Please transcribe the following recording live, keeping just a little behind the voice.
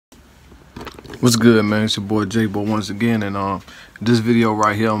What's good, man? It's your boy J-Bo once again, and this video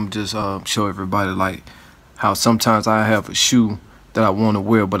right here, I'm just show everybody like how sometimes I have a shoe that I want to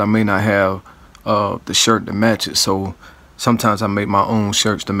wear, but I may not have the shirt to match it. So sometimes I make my own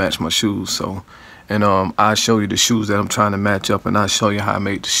shirts to match my shoes. So, and I show you the shoes that I'm trying to match up, and I show you how I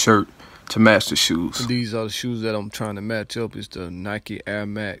make the shirt to match the shoes. And these are the shoes that I'm trying to match up. It's the Nike Air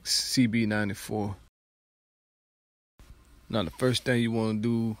Max CB94. Now, the first thing you want to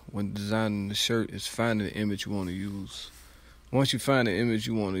do when designing the shirt is find the image you want to use. Once you find the image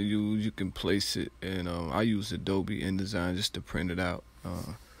you want to use, you can place it, and I use Adobe InDesign just to print it out.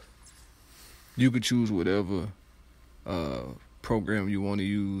 You could choose whatever program you want to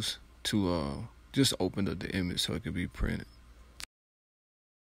use to just open up the image so it can be printed.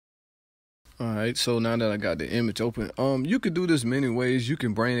 Alright, so now that I got the image open, you could do this many ways. You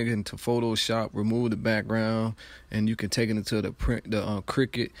can bring it into Photoshop, remove the background, and you can take it into the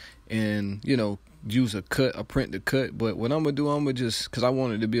Cricut and, you know, use a print to cut. But what I'm gonna do, I'm gonna just, cause I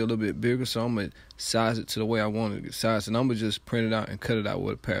want it to be a little bit bigger, so I'm gonna size it to the way I want it to get sized, and I'm gonna just print it out and cut it out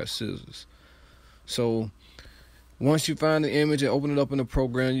with a pair of scissors. So once you find the image and open it up in the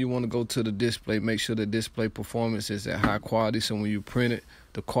program, you want to go to the display. Make sure the display performance is at high quality, so when you print it,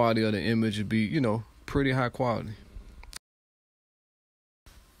 the quality of the image would be, you know, pretty high quality.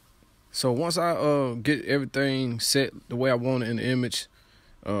 So once I get everything set the way I want it in the image,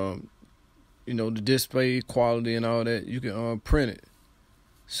 you know, the display quality and all that, you can print it.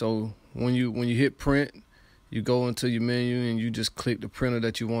 So when you hit print, you go into your menu and you just click the printer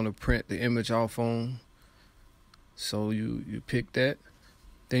that you want to print the image off on. So you pick that,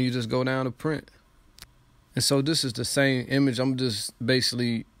 then you just go down to print. And so this is the same image. I'm just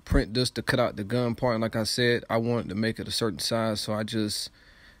basically print this to cut out the gun part. And like I said, I wanted to make it a certain size, so I just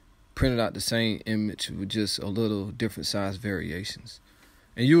printed out the same image with just a little different size variations.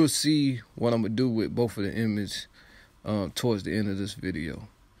 And you will see what I'm gonna do with both of the image towards the end of this video.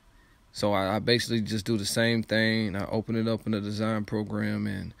 So I basically just do the same thing. I open it up in the design program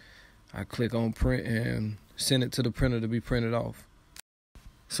and I click on print and send it to the printer to be printed off.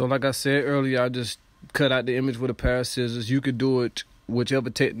 So like I said earlier, I just cut out the image with a pair of scissors. You could do it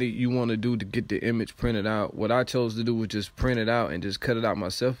whichever technique you want to do to get the image printed out. What I chose to do was just print it out and just cut it out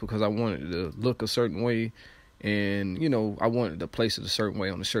myself because I wanted it to look a certain way, and you know, I wanted to place it a certain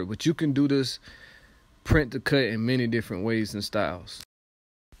way on the shirt. But you can do this print to cut in many different ways and styles.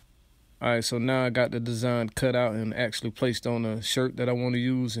 Alright, so now I got the design cut out and actually placed on a shirt that I want to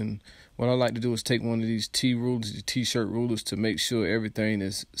use. And what I like to do is take one of these T-rulers, the T-shirt rulers, to make sure everything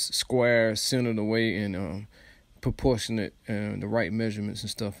is square, centered away, and proportionate, and the right measurements and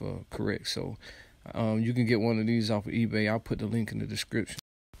stuff are correct. So you can get one of these off of eBay. I'll put the link in the description.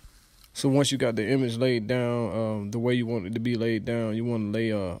 So once you got the image laid down the way you want it to be laid down, you want to lay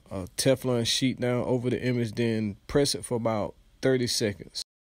a Teflon sheet down over the image, then press it for about 30 seconds.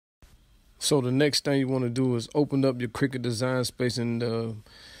 So the next thing you want to do is open up your Cricut Design Space, and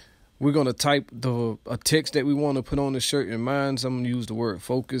we're going to type a text that we want to put on the shirt. In mine, I'm going to use the word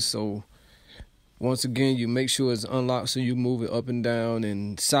focus. So once again, you make sure it's unlocked, so you move it up and down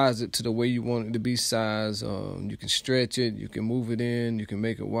and size it to the way you want it to be sized. You can stretch it, you can move it in, you can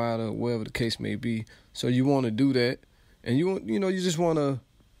make it wider, whatever the case may be. So you want to do that, and you just want to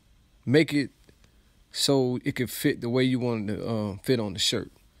make it so it can fit the way you want it to fit on the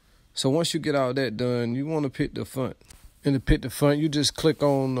shirt. So once you get all that done, you want to pick the font. And to pick the font, you just click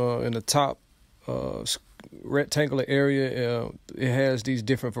on in the top rectangular area. It has these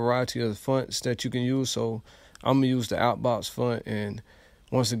different variety of fonts that you can use. So I'm going to use the Outbox font. And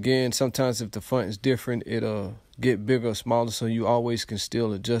once again, sometimes if the font is different, it'll get bigger or smaller. So you always can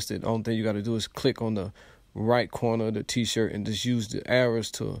still adjust it. The only thing you got to do is click on the right corner of the t-shirt and just use the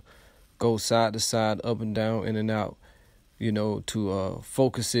arrows to go side to side, up and down, in and out. You know, to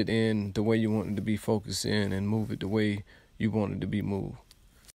focus it in the way you want it to be focused in, and move it the way you want it to be moved.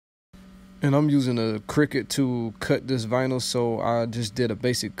 And I'm using a Cricut to cut this vinyl, so I just did a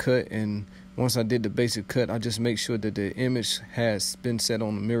basic cut. And once I did the basic cut, I just make sure that the image has been set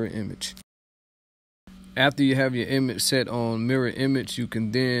on the mirror image. After you have your image set on mirror image, you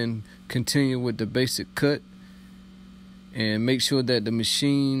can then continue with the basic cut and make sure that the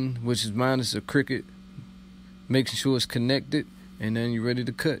machine, which is mine, is a Cricut, making sure it's connected, and then you're ready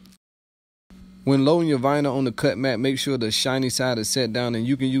to cut. When loading your vinyl on the cut mat, make sure the shiny side is set down, and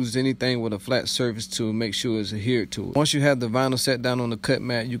you can use anything with a flat surface to make sure it's adhered to it. Once you have the vinyl set down on the cut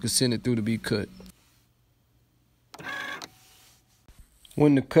mat, you can send it through to be cut.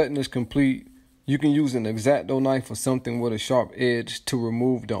 When the cutting is complete, you can use an X-Acto knife or something with a sharp edge to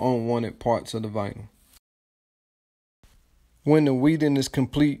remove the unwanted parts of the vinyl. When the weeding is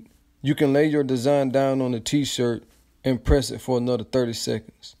complete, You can lay your design down on the t-shirt and press it for another 30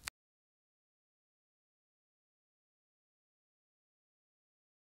 seconds.